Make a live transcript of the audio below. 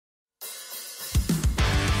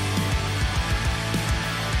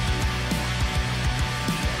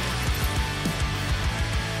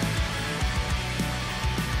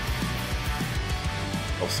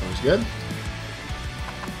Good?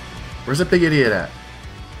 Where's that big idiot at?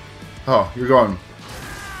 Oh, you're going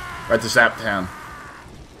right to Zap Town.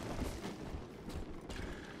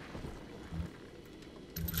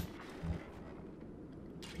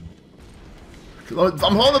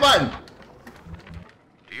 I'm holding the button!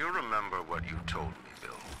 Do you remember what you told me,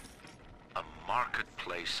 Bill? A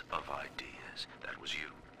marketplace of ideas. That was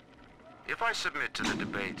you. If I submit to the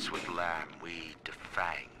debates with Lamb, we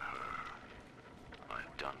defang her.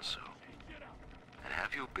 I've done so. And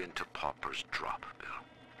have you been to Pauper's Drop,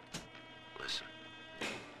 Bill? Listen.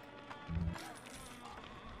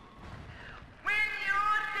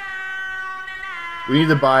 We need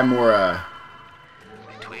to buy more,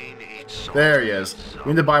 there he is.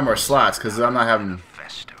 We need to buy more slots, because I'm not having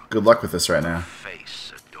good luck with this right now.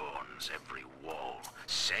 Face adorns every wall.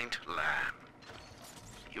 Saint Lamb.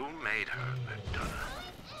 You made her, McDonough.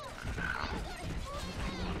 And now,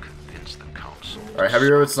 you will convince the council. Alright, heavy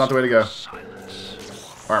roads, not the way to go.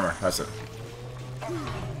 Silence. Armor, that's it.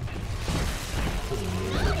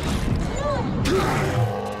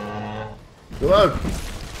 Reload!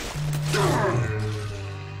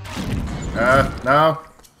 No.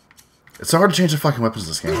 It's so hard to change the fucking weapons in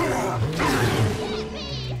this game.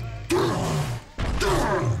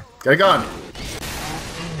 Get a gun!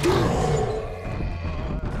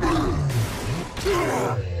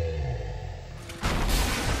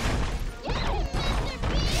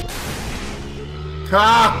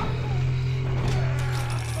 Ah!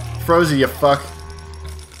 Frozy, you fuck.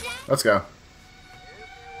 Let's go.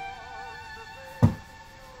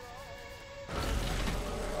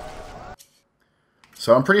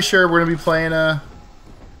 So I'm pretty sure we're gonna be playing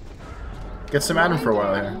get some Adam for a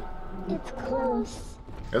while here. It's close.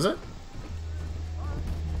 Is it?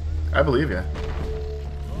 I believe you.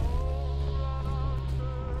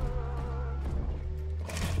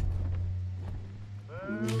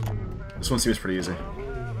 This one seems pretty easy.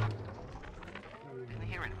 Been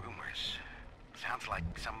hearing rumors. Sounds like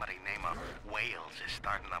somebody named Wales is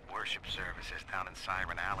starting up worship services down in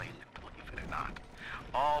Siren Alley. Believe it or not.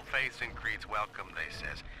 All faiths and creeds welcome, they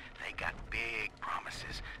says. They got big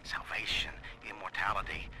promises. Salvation,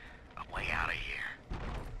 immortality, a way out of here.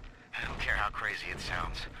 I don't care how crazy it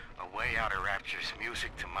sounds. A way out of Rapture's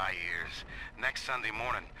music to my ears. Next Sunday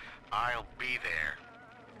morning, I'll be there.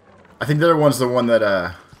 I think the other one's the one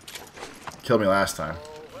that killed me last time.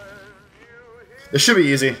 This should be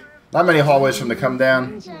easy. Not many hallways from the come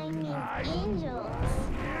down.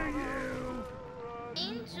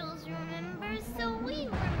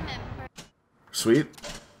 Sweet.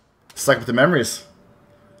 Stuck with the memories.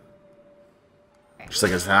 Just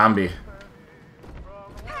like a zombie.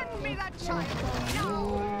 Hand me that child.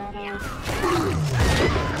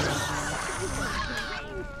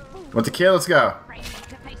 Want to kill? Let's go.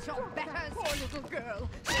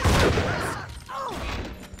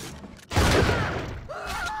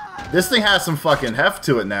 This thing has some fucking heft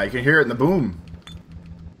to it now. You can hear it in the boom.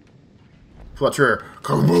 Fletcher.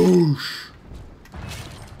 Kaboosh.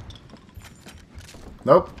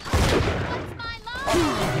 Nope.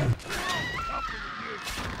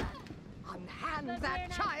 Unhand that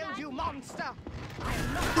child, you monster!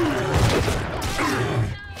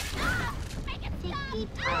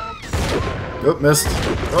 Nope, missed.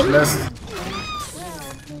 Oh, missed.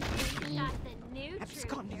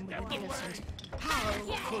 Absconding with an innocent. How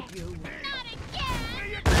could you?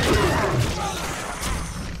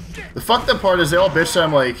 The fucked up part is they all bitch that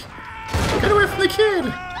I'm like, get away from the kid!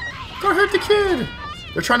 Don't hurt the kid!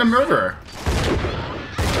 They're trying to murder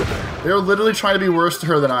her. They're literally trying to be worse to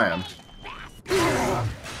her than I am. I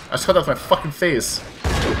just cut off my fucking face.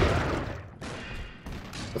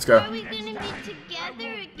 Let's go. Are we gonna be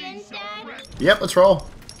together again, Dad? Yep, let's roll.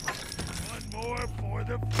 One more for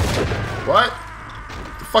the... What?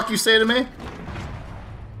 The fuck you say to me?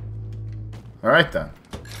 Alright then.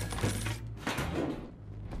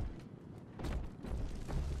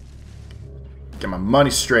 Get my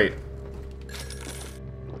money straight.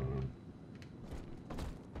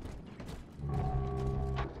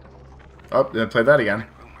 Oh, didn't play that again.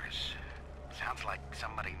 Rumors. Sounds like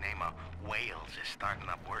somebody named Wales is starting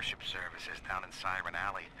up worship services down in Siren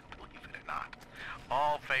Alley. Believe it or not.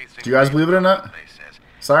 All faiths. Do you guys believe it or not?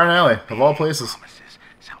 Siren Alley, of all places. Promises,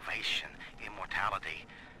 salvation, immortality,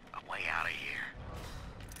 a way out of here.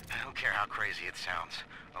 I don't care how crazy it sounds.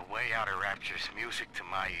 A way out of Rapture's music to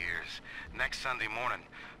my ears. Next Sunday morning,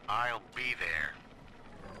 I'll be there.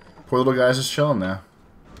 Poor little guy's just chilling now.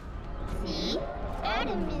 See?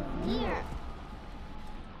 Adam is here.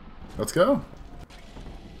 Let's go.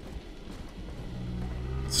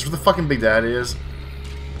 Is this where the fucking Big Daddy is?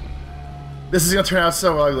 This is gonna turn out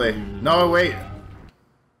so ugly. No, wait.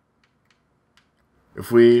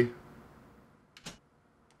 If we...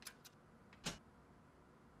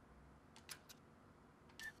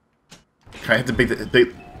 Can I hit the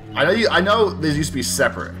big... I know these used to be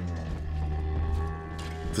separate.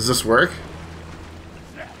 Does this work?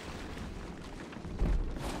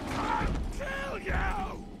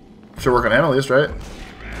 Should work on him at least, right?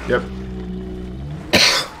 Yep.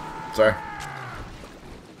 Sorry.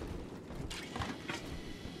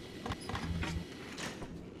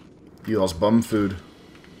 You lost bum food.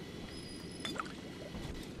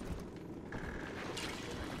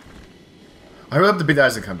 I hope the Big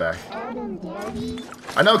Daddy come back. Adam, Daddy.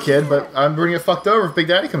 I know, kid, but I'm gonna get fucked over if Big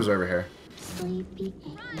Daddy comes over here. Sleepy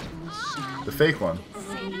angel shine. The fake one.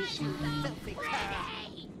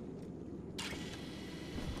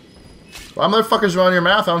 Well, motherfuckers running your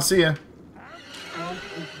mouth. I don't see you.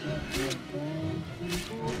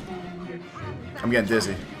 I'm getting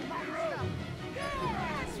dizzy.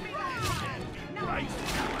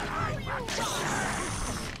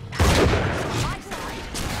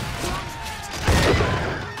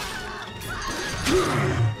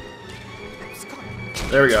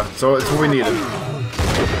 There we go. So it's what we needed.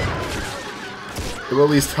 It will at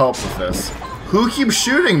least help with this. Who keeps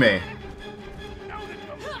shooting me?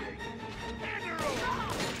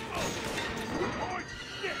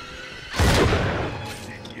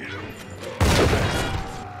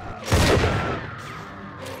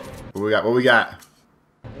 What we got? What we got?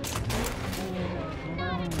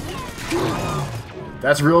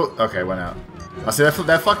 That's real. Okay, went out. I see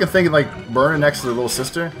that fucking thing like burning next to the little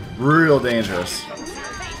sister. Real dangerous.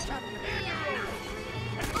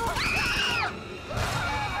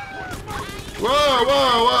 Whoa,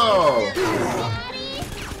 whoa, whoa!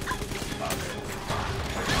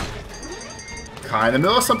 Kinda in the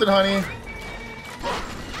middle of something, honey.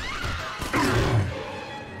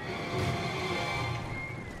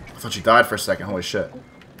 I thought she died for a second. Holy shit.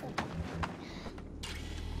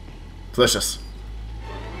 Delicious.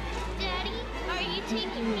 Daddy, are you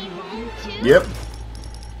taking me home too? Yep.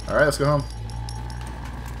 Alright, let's go home.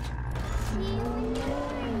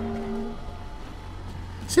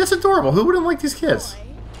 See, that's adorable. Who wouldn't like these kids?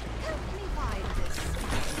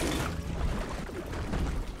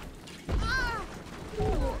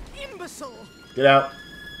 Get out.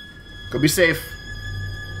 Go be safe.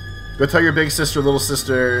 Go tell your big sister, little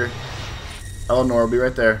sister, Eleanor will be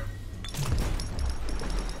right there.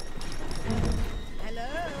 Hello.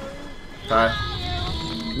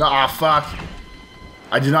 Hi. No, aw, fuck.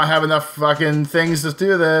 I do not have enough fucking things to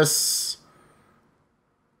do this.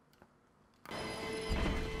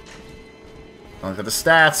 Look at the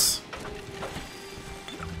stats.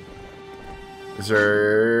 Is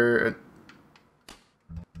there...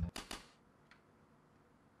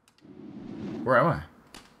 Where am I?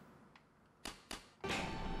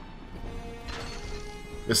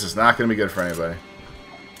 This is not going to be good for anybody.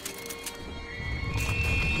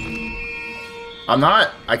 I'm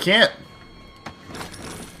not. I can't.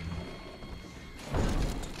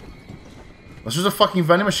 There's just a fucking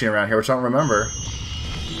vending machine around here, which I don't remember.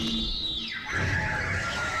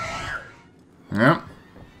 Yep.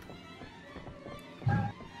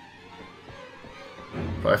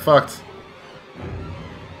 But I fucked.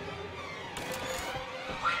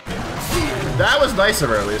 That was nice of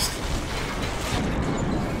her, at least.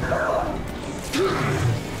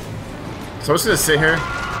 So I'm just gonna sit here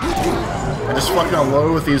and just fucking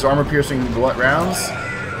unload with these armor-piercing rounds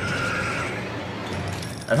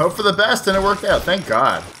and hope for the best, and it worked out. Thank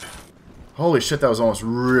God. Holy shit, that was almost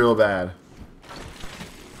real bad.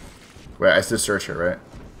 Wait, I did search her, right?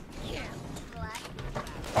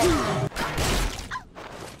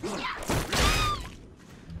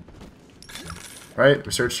 Right?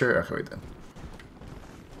 We searched her? Okay, wait then.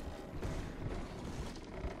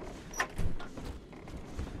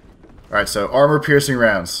 Alright, so armor-piercing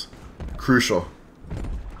rounds. Crucial.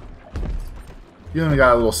 You only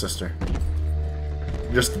got a little sister.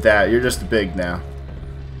 You're just a dad. You're just big now.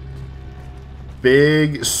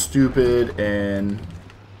 Big, stupid, and...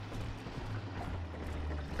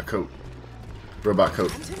 a coat. Robot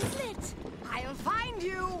coat. I'll find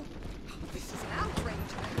you. This is an outrage.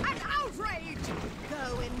 An outrage.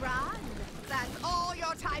 Go and run. That's all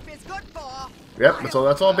your type is good for. Yep,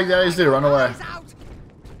 that's all Big Daddies do. Run away.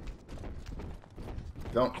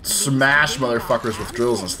 Don't smash motherfuckers with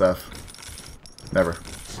drills and stuff. Never.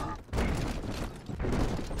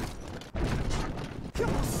 You're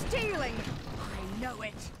stealing. I know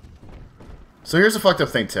it. So here's the fucked up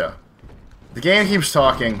thing too. The game keeps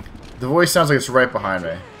talking. The voice sounds like it's right behind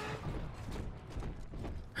me.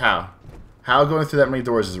 How? How going through that many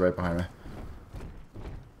doors is right behind me?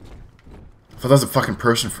 I thought that was a fucking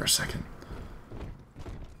person for a second.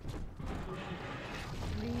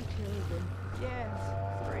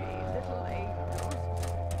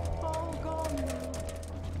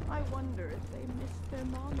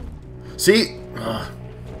 See? Ugh.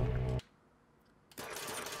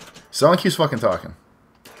 Someone keeps fucking talking.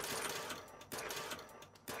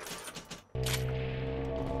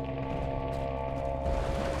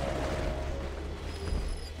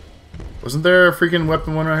 Wasn't there a freaking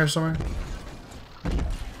weapon one around here somewhere?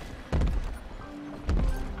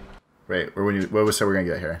 Wait, what was that we're gonna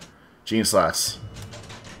get here? Jean slats.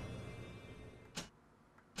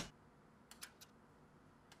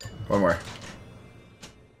 One more.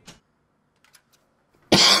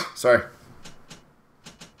 Sorry.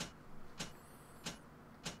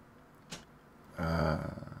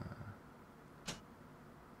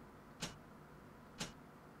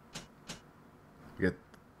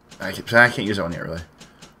 I can't use that one yet, really.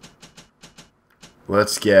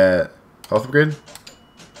 Let's get health upgrade,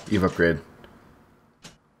 Eve upgrade,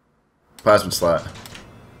 plasma slot.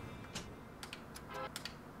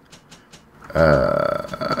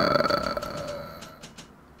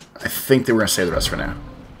 I think that we're gonna save the rest for now.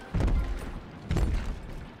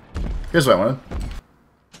 Here's what I wanted.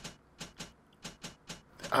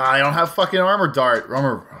 I don't have fucking armor dart.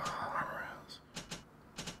 Armor rounds.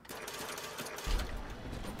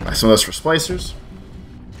 Buy some of those for splicers.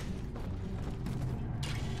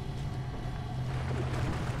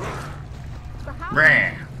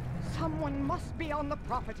 Someone must be on the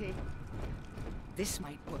property. This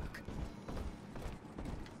might work.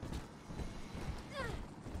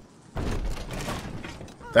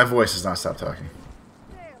 That voice does not stop talking.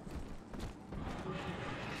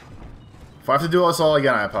 If I have to do this all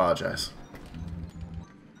again, I apologize.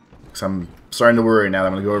 Because I'm starting to worry now that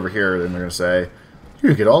I'm going to go over here and they're going to say,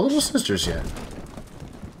 you get all little sisters yet.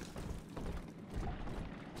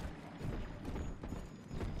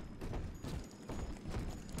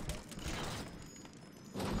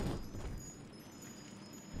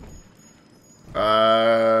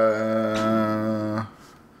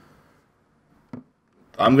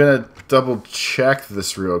 I'm going to double check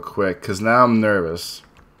this real quick because now I'm nervous.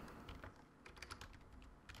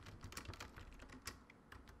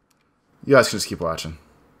 You guys can just keep watching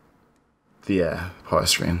the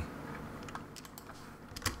pause screen.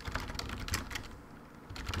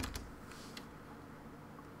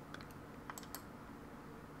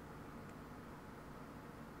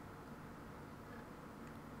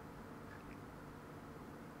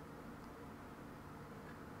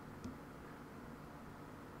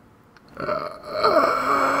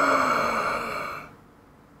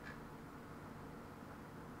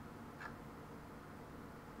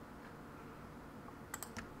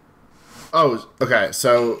 Oh, okay,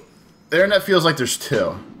 so the internet feels like there's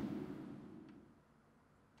two.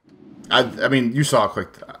 I mean, you saw how quick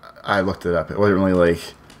I looked it up. It wasn't really like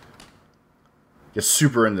get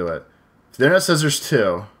super into it. The internet says there's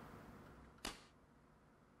two.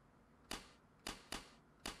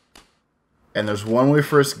 And there's one we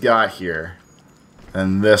first got here.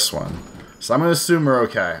 And this one. So I'm going to assume we're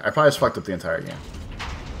okay. I probably just fucked up the entire game.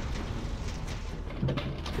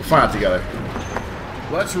 We'll find out together.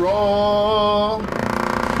 Let's roll!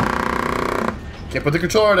 Can't put the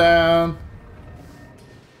controller down.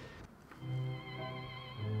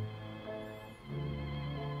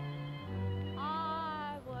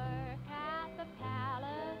 I work at the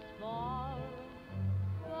palace ball.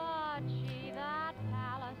 But she that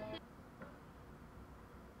palace.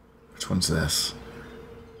 Which one's this?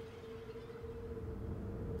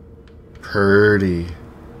 Purdy.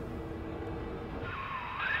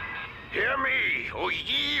 Hear me, O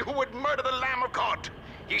ye who would murder the Lamb of God.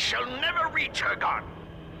 Ye shall never reach her God.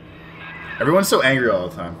 Everyone's so angry all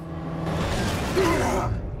the time.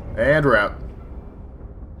 And we're out.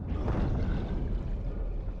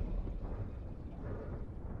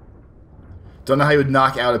 Don't know how you would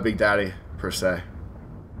knock out a Big Daddy, per se.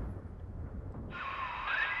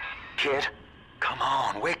 Kid, come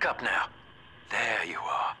on, wake up now. There you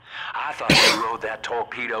are. I thought you rode that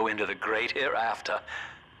torpedo into the great hereafter.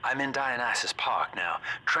 I'm in Dionysus Park now.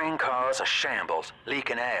 Train cars are shambles,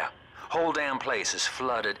 leaking air. Whole damn place is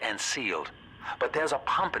flooded and sealed. But there's a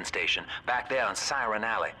pumping station back there in Siren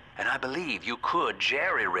Alley, and I believe you could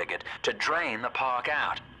jerry-rig it to drain the park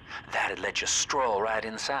out. That'd let you stroll right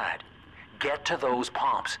inside. Get to those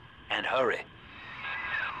pumps, and hurry.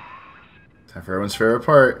 Time for everyone's favorite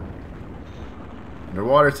part.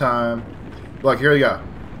 Underwater time. Look, here we go.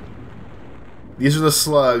 These are the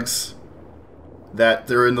slugs that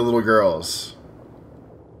they're in the little girls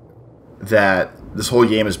that this whole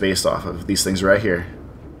game is based off of. These things right here.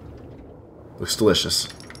 Looks delicious.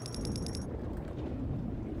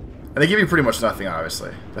 And they give you pretty much nothing,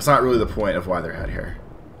 obviously. That's not really the point of why they're out here.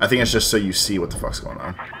 I think it's just so you see what the fuck's going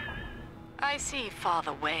on. I see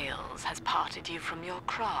Father Wales has parted you from your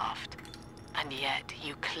craft, and yet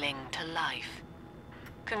you cling to life.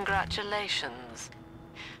 Congratulations.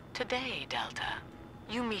 Today, Delta,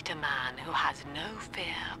 you meet a man who has no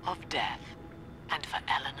fear of death, and for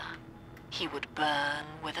Eleanor, he would burn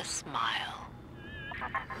with a smile.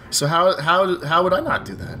 So how would I not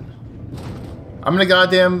do that? I'm in a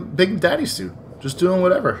goddamn Big Daddy suit, just doing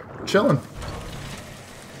whatever, chilling.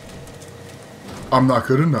 I'm not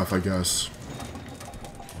good enough, I guess.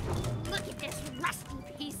 Look at this rusty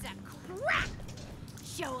piece of crap.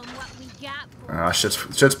 Show him what we got. Ah,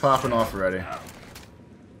 shit's popping off already.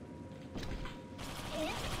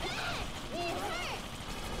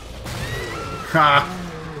 Ha!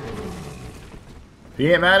 If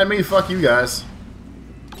he ain't mad at me, fuck you guys.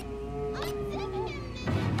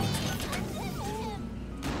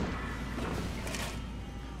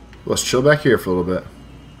 Let's chill back here for a little bit.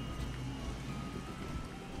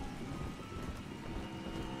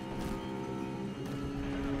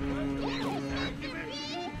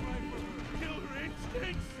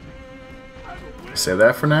 Say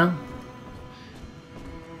that for now.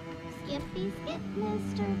 Skippy skip,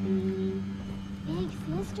 Mr. B. Big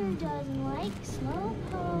sister doesn't like slow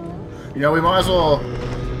pokes. You know, we might as well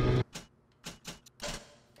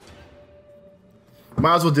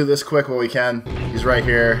do this quick while we can. He's right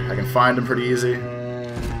here. I can find him pretty easy. Here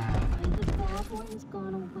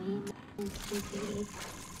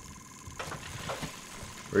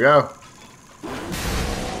we go.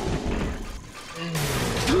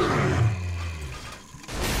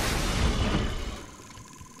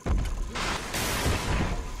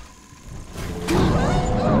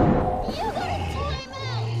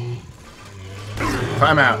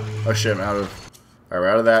 Time out. Oh shit, I'm out of... Alright, we're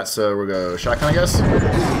out of that, so we'll go shotgun, I guess?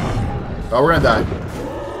 Oh, we're gonna die.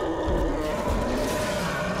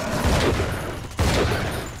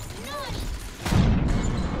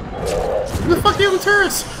 Who the fuck are the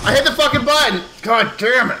turrets? I hit the fucking button! God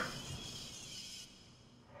damn it!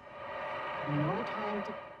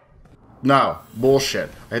 No, bullshit.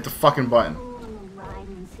 I hit the fucking button.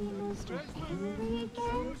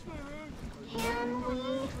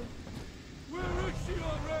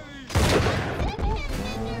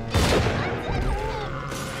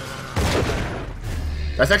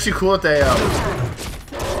 That's actually cool that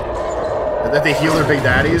they heal their big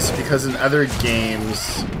daddies, because in other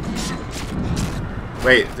games...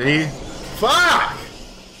 Wait, did he? Fuck!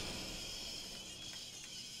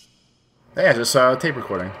 Hey, I just saw a tape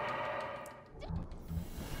recording.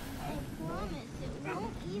 I promise it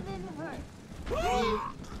won't even hurt.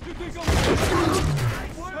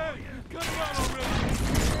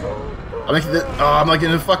 I'm like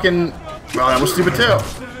in a fucking... Well, that was stupid too.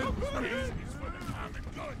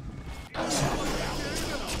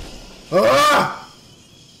 Ah!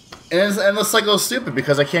 And the cycle is stupid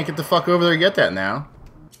because I can't get the fuck over there to get that now.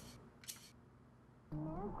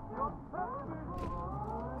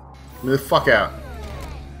 Move the fuck out.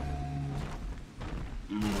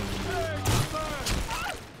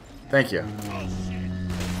 Thank you.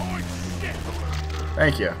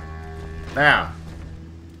 Thank you. Now.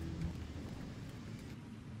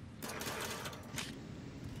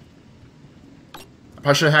 I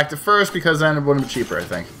probably should have hacked it first because then it would have been cheaper, I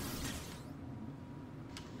think.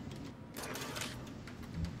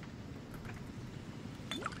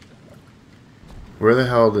 Where the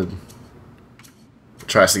hell did...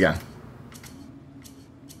 Try this again.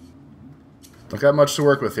 Don't got much to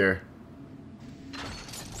work with here.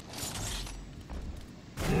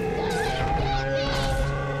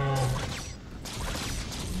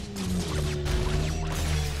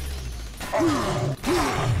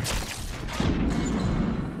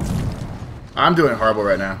 I'm doing horrible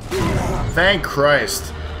right now. Thank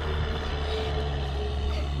Christ.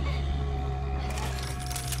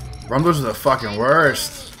 Rumblers are the fucking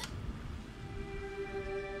worst.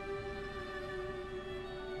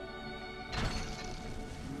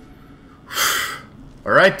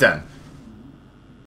 Alright then.